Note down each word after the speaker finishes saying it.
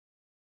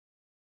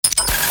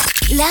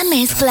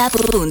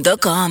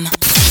LaMezcla.com.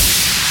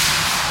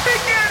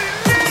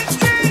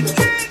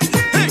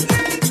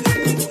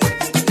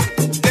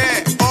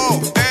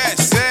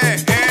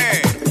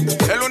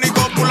 El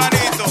único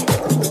fulanito,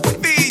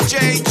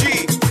 DJ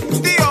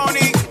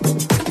Diony,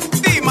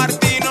 Di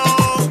Martino,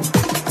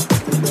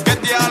 que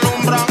te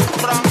alumbran.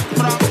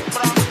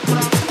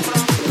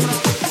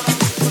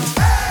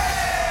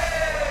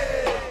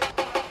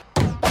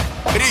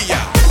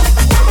 Brilla.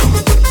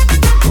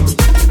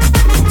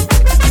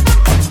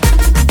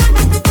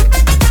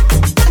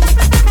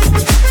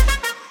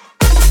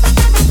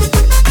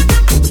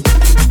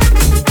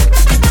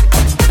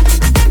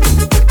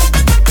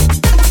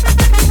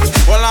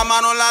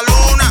 Mano en la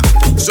luna,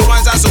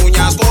 suban esas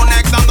uñas,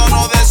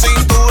 conectándonos de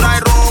cintura y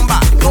rumba.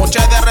 Noche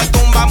de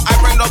retumba, I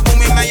bring the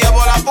boom y me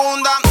llevo la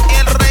funda. Y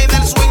el rey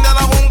del swing de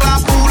la jungla,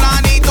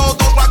 fulanito,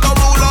 2, 4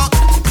 rulos.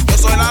 Yo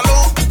soy la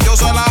luz,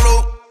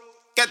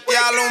 que te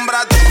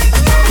alumbra.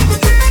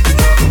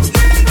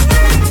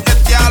 Que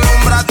te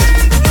alumbra.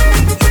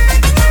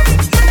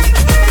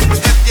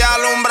 Que te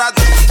alumbra.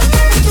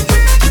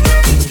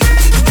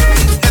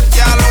 Que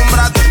te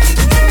alumbra.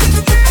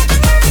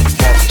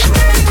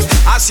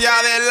 Hacia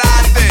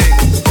adelante,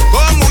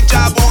 con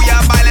mucha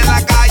bulla, baila en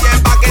la calle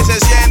pa' que se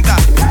sienta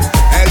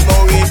el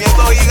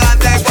movimiento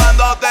gigante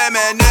cuando te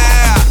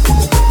menea.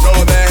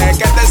 No dejes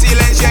que te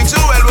silencien,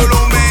 sube el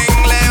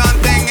volumen,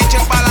 levanten,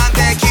 echen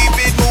pa'lante, keep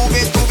it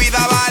moving, tu vida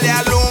vale,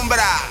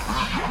 alumbra.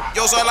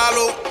 Yo soy la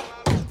luz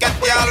que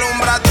te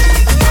alumbra.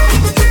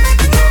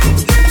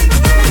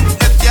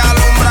 Que te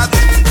alumbra.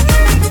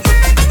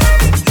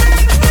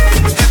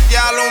 Que te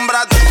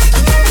alumbra.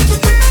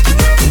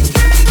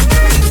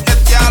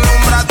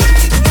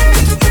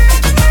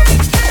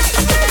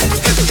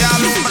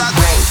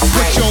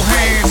 Put your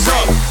hands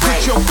up,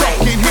 put your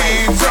fucking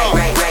hands up.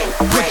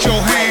 Put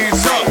your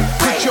hands up,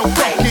 put your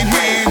fucking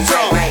hands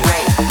up.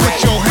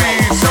 Put your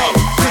hands up,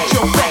 put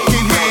your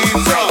fucking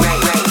hands up.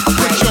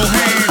 Put your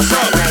hands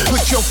up,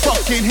 put your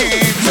fucking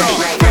hands up.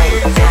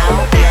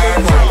 Down, beer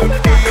one,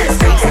 'cause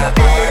freaks are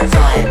more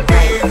fun.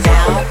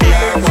 Down,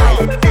 beer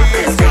one,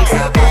 'cause freaks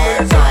are more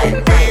fun.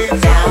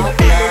 Down,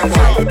 beer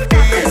one,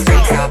 'cause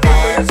freaks are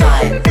more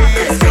fun.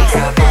 'Cause freaks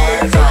are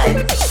more fun.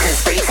 'Cause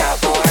freaks are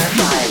more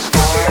fun.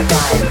 More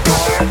fun,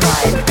 more fun, more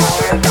fun, more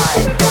fun, more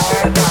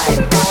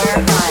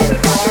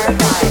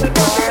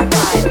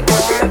fun, more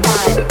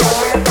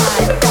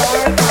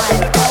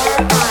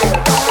fun, more fun, more fun, more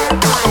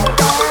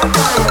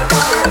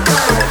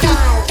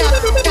fun, more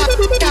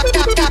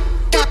fun,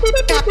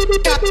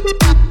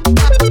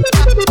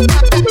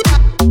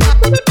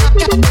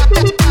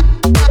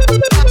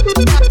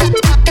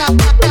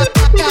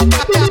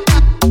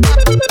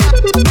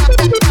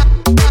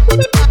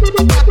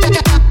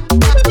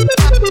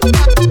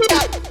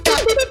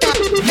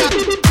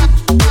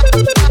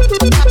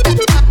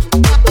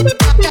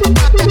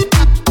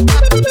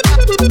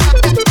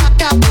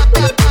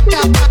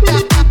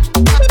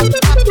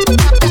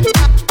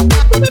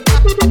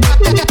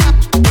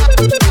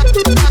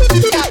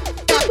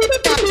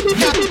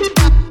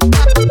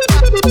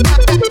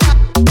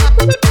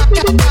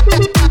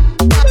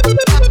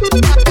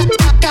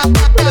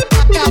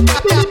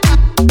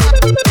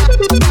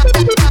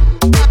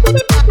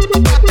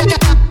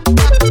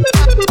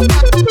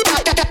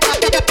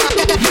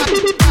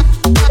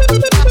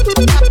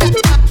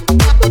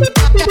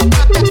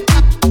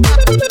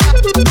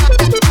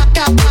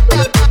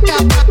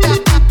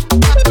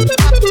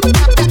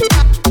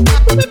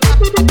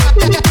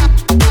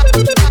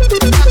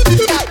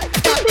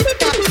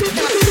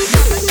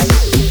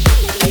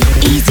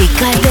 Easy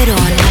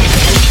Calderon.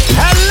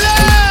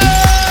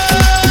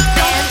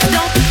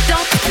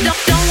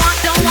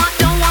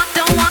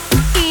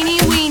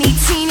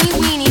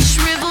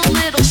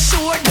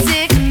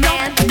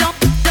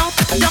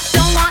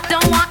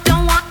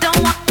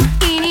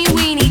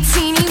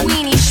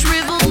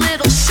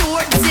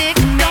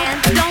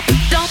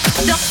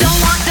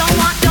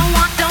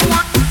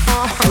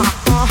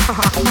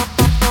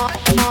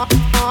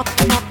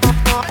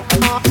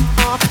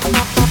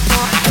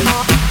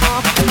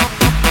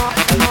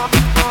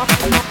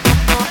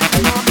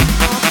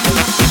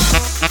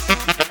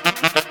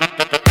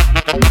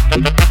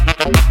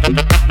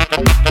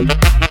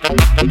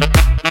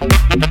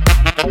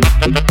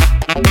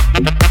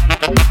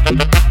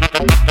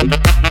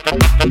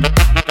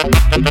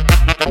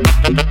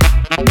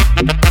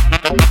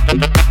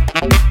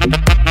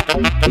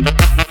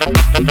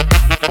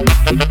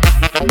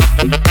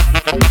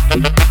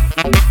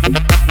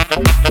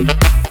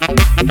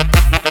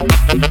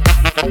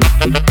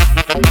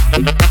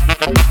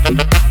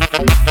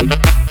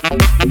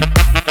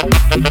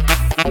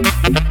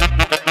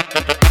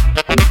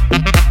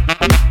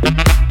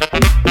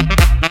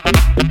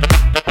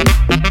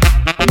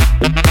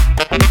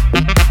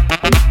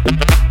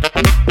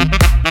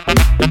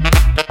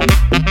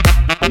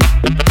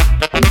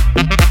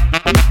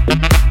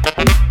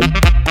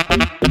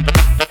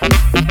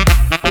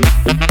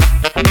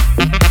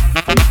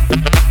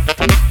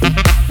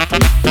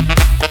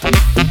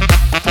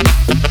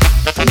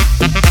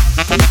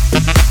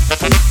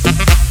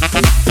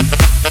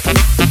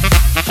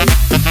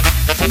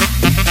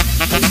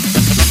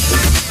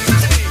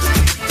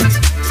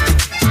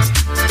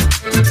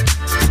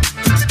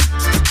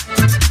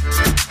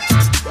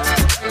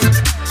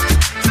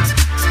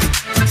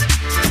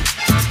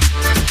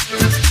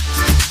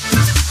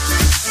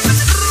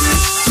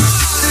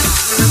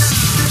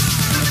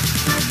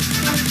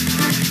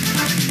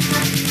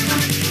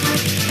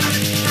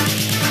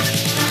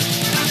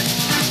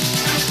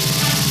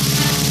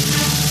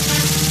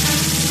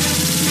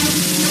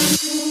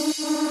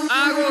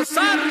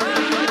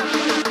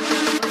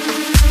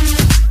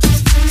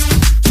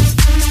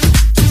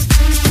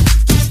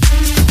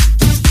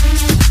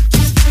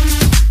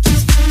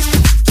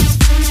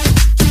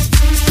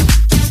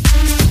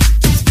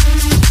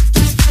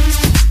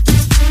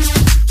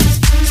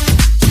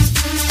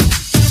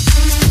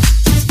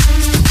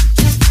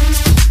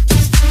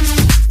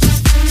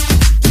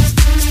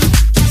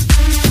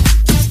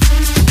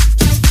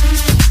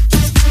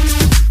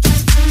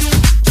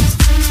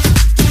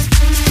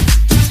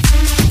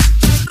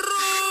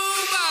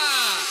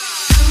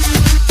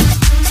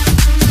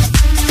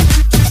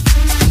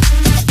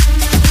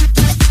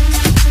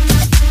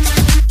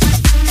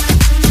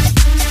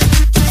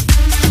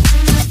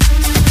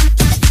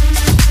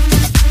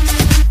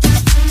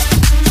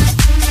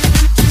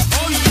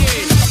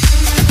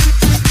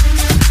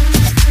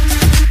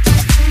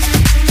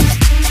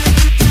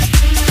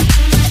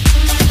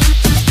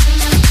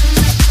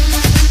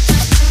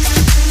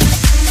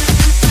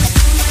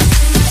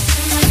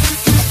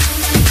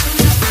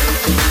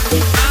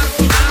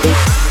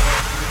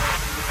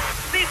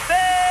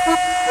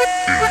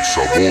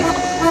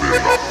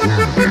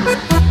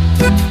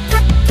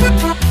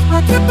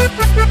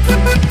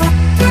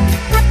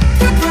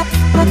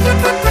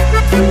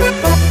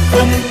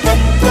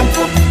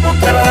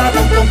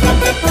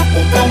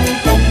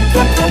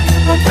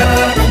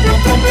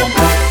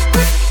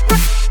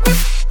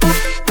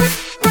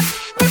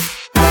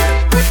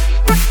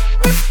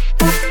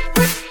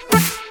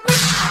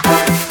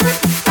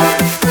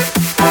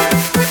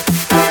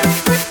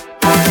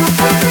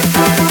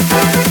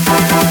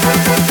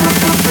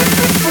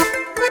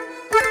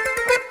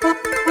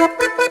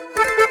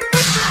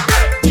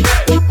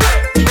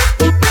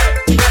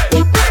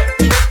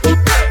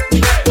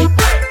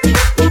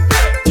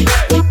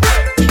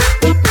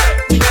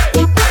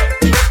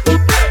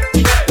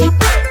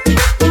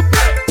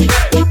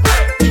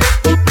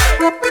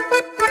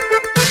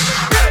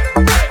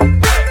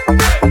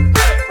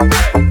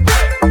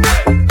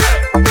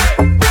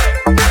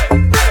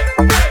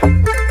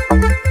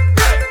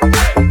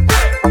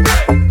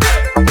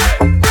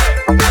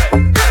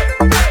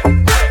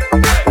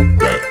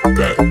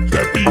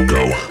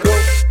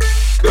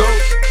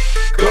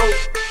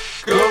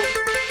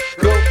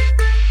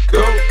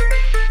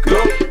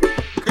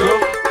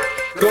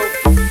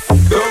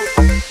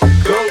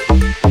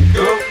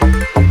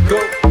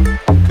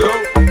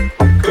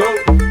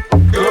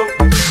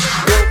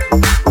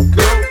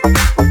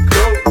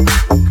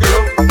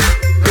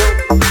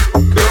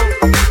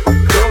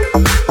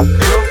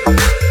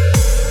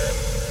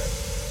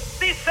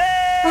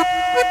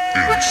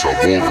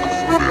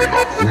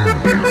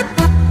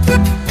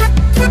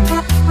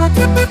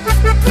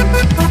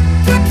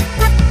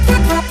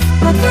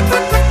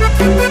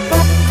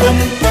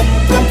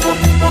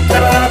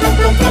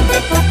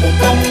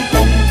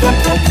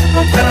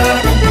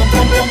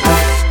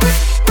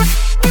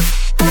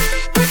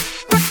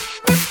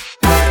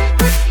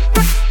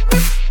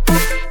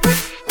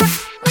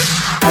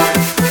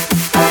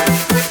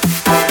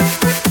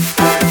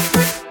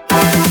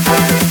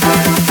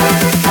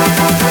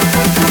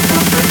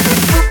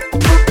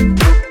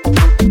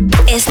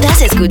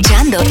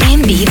 Escuchando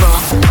en vivo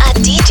a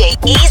DJ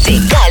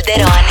EASY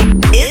Calderon.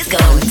 It's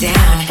going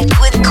down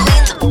with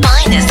Queen's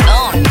finest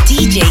own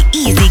DJ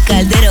EASY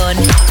Calderon.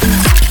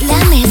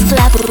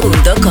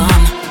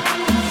 LaMezclaRadio.com.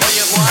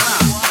 Oye, Juana,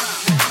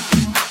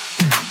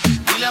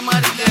 dile a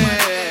Mari que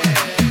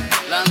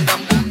la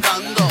andan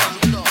buscando.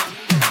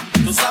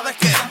 Tú sabes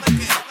que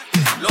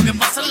lo que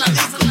pasa en la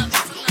disco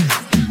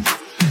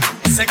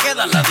se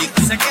queda en la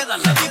disco, se queda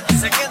en la disco,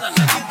 se queda en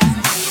la disco.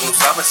 Tú no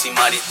sabes si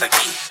Mari está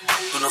aquí.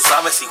 Tú no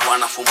sabes si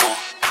Juana fumó.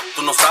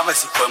 Tú no sabes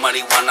si fue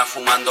marihuana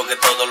fumando que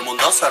todo el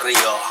mundo se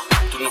rió.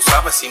 Tú no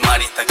sabes si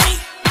Mari está aquí.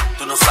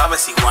 Tú no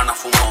sabes si Juana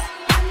fumó.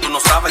 Tú no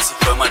sabes si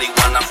fue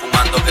marihuana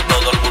fumando que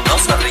todo el mundo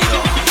se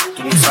rió.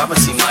 Tú no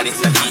sabes si Mari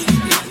está aquí.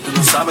 Tú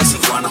no sabes si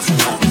Juana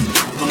fumó.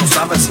 Tú no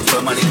sabes si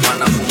fue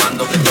marihuana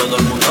fumando que todo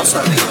el mundo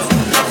se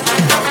rió.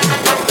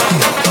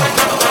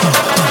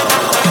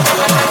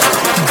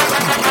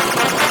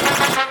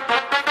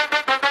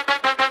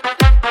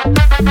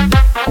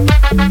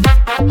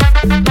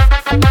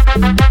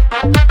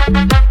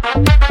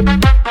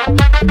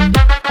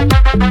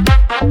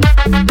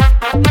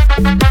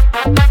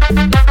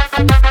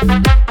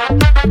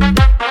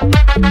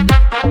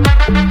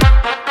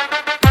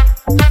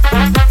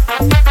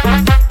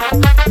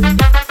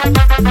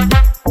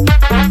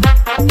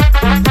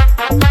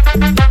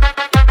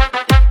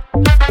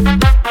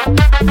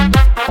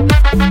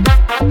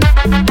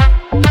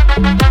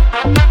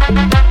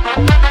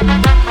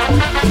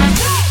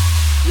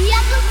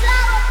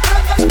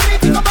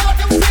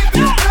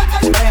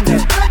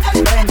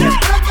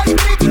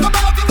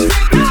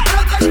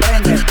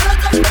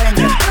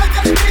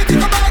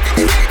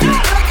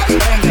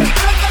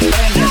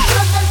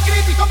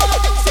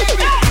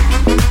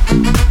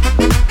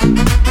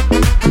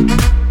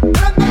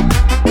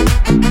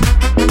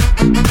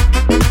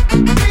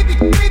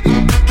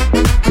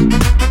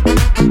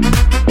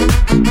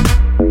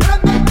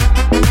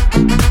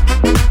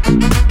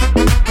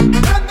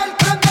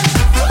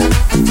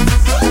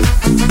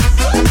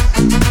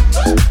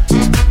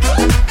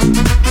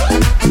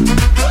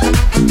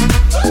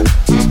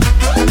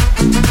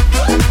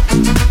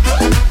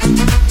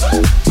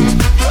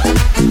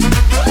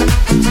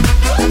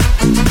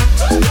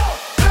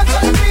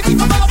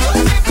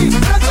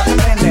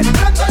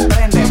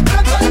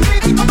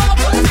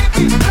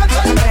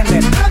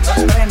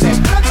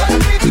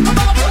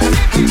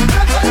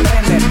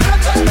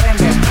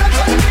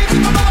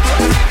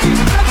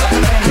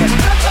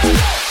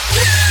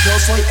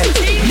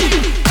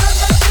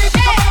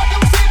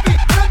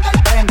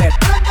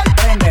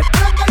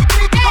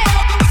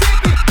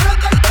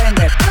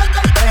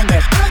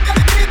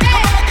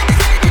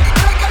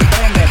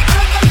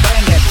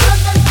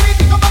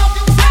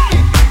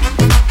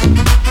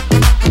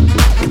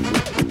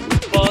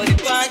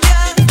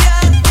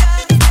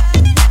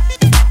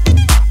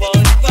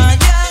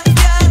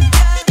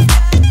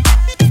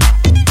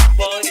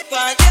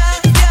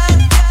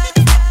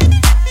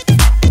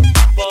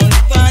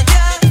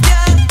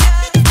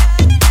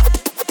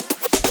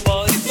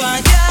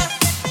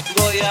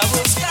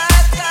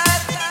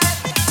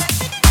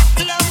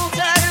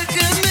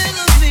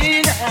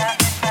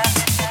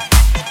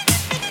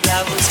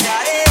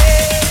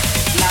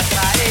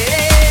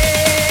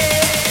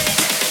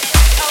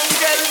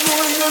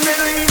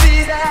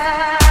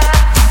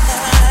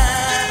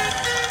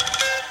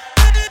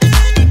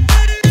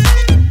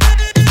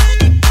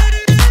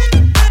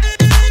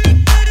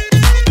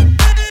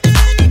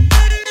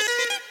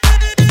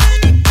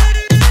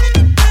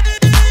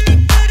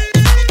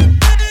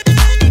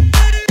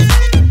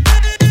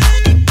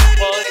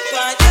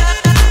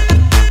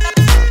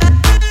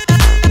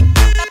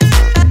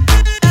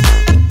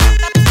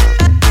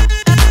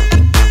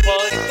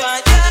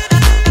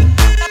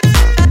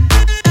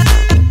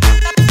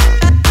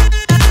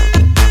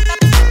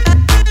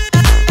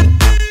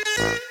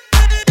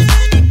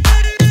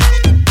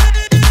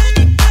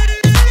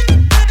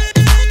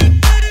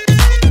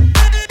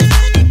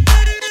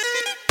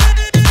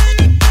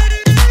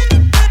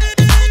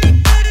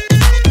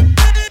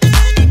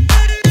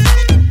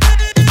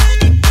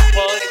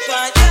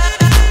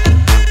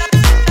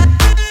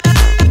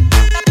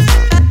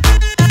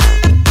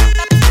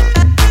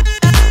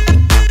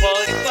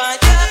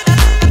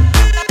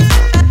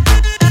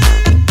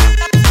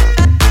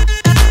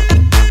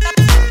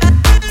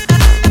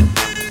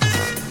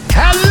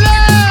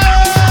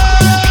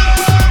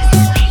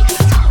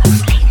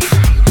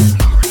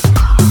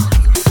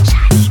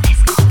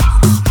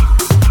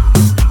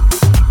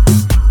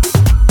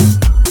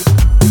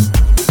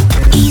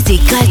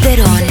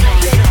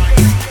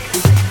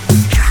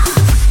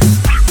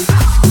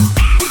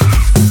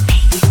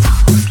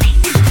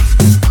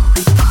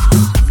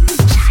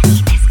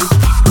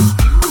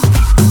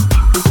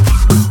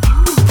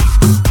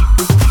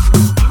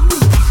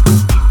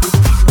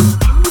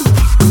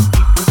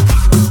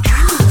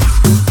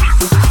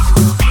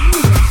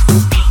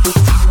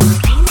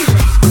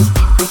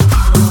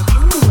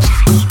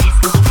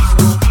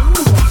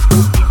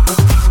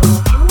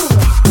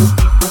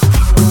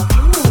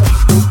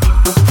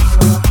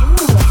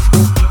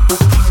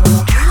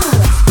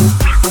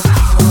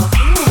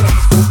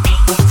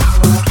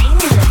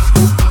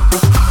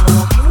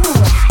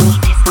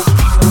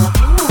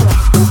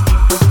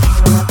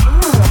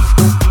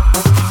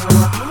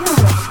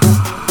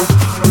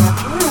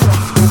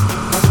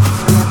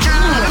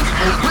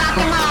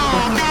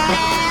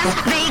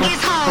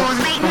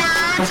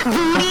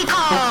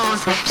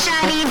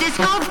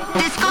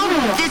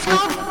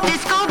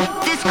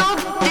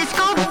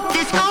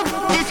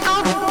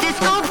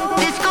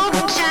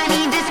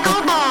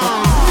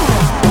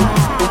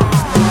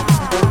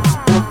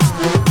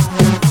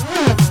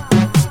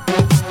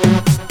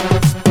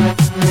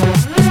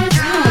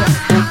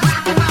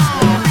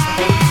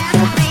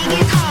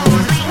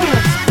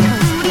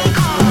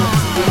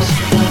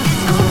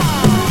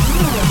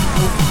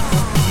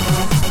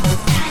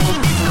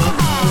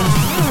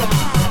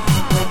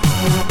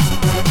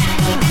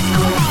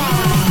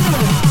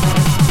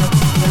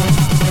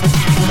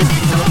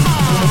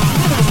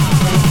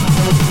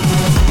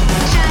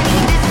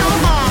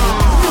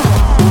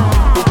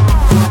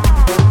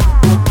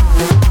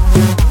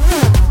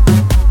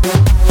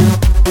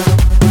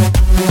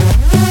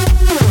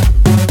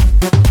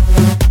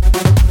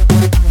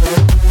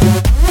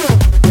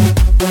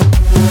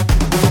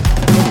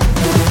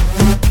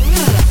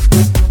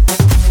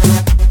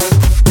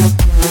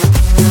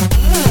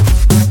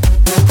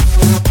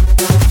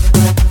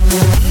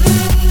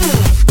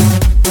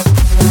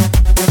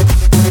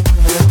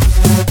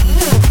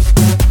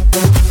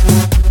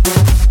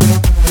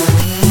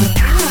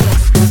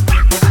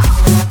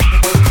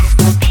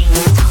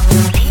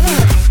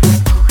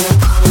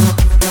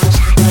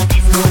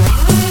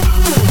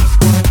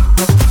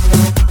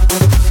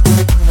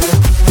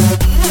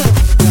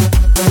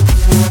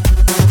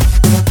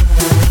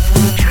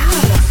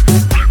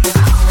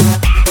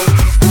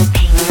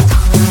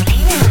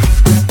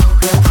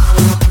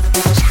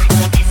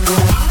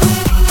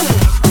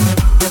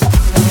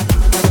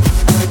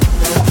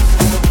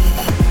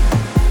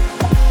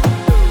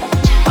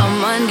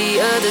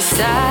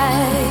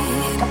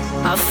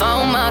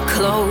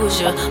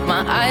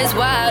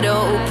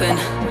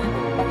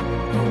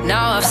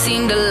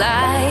 seen the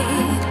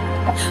light.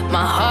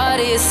 My heart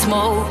is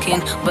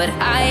smoking, but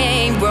I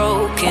ain't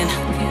broken.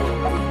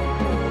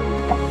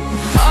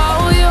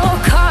 All your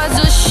cards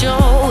are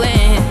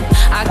showing.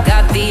 I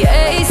got the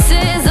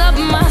aces up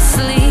my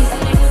sleeve.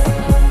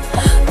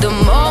 The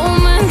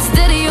moments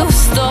that you've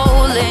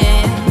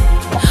stolen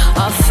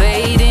are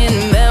fading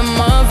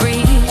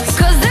memories.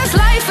 'Cause there's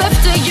life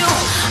after you.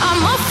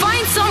 I'ma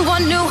find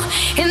someone new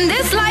in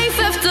this life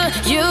after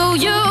you.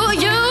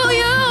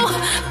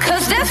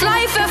 'Cause there's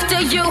life after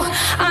you.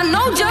 I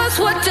know just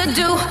what to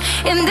do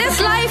in this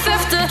life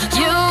after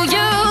you.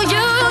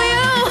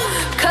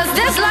 'Cause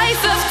there's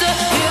life after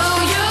you.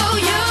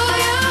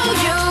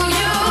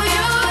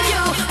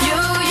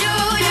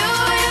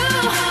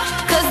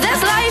 'Cause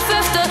there's life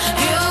after you.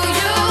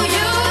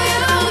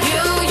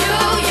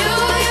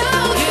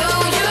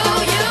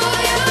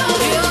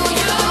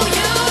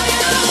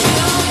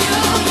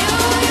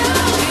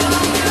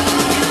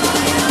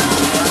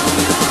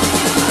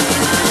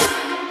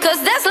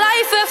 'Cause there's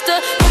life after.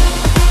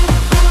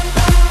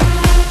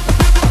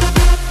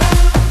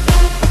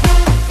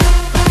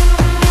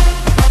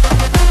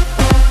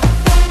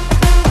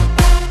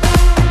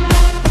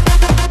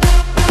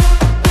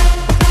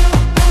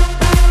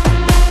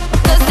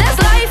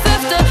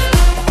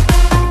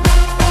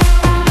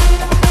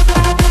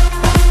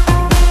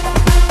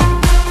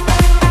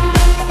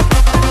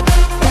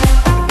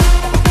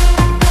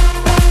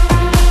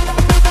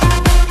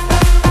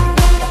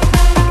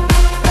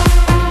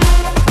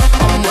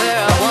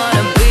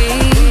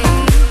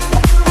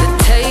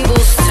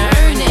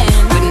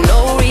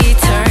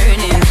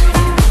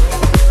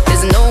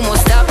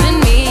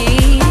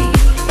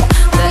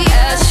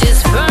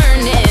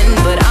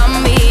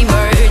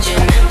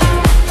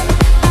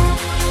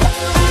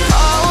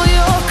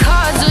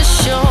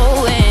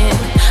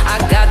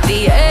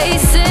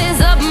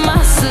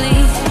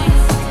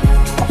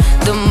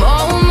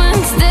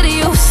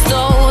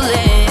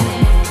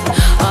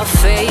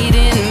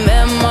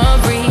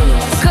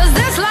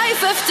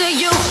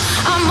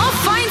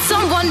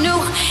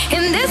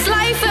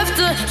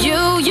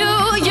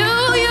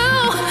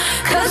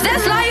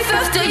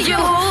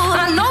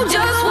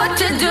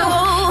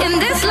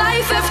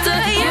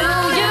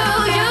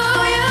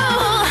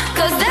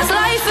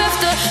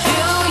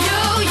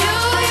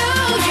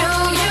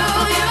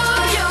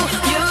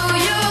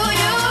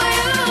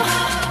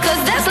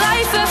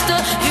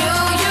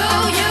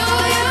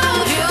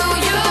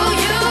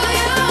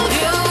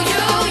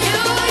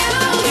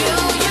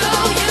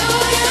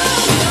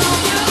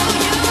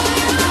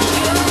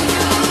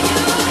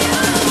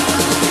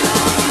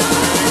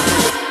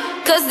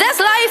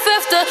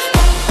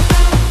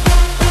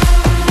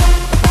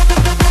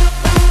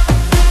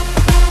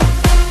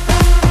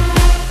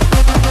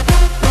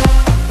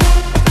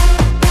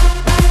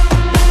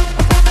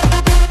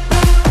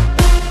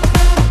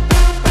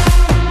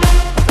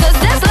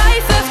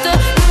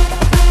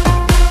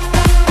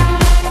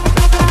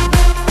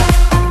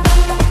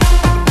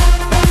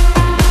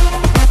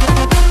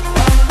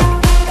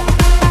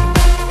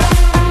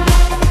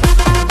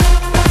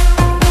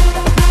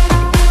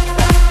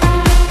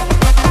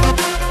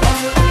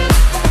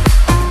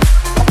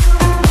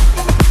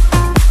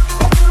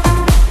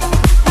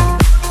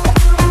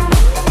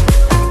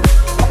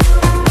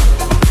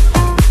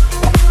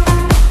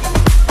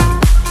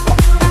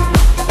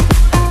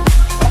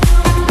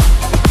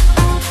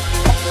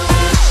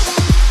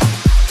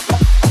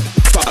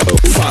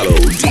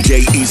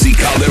 DJ EASY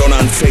CALDERON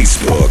on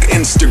Facebook,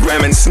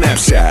 Instagram, and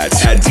Snapchat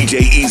at DJ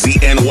EASY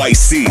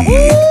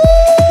NYC.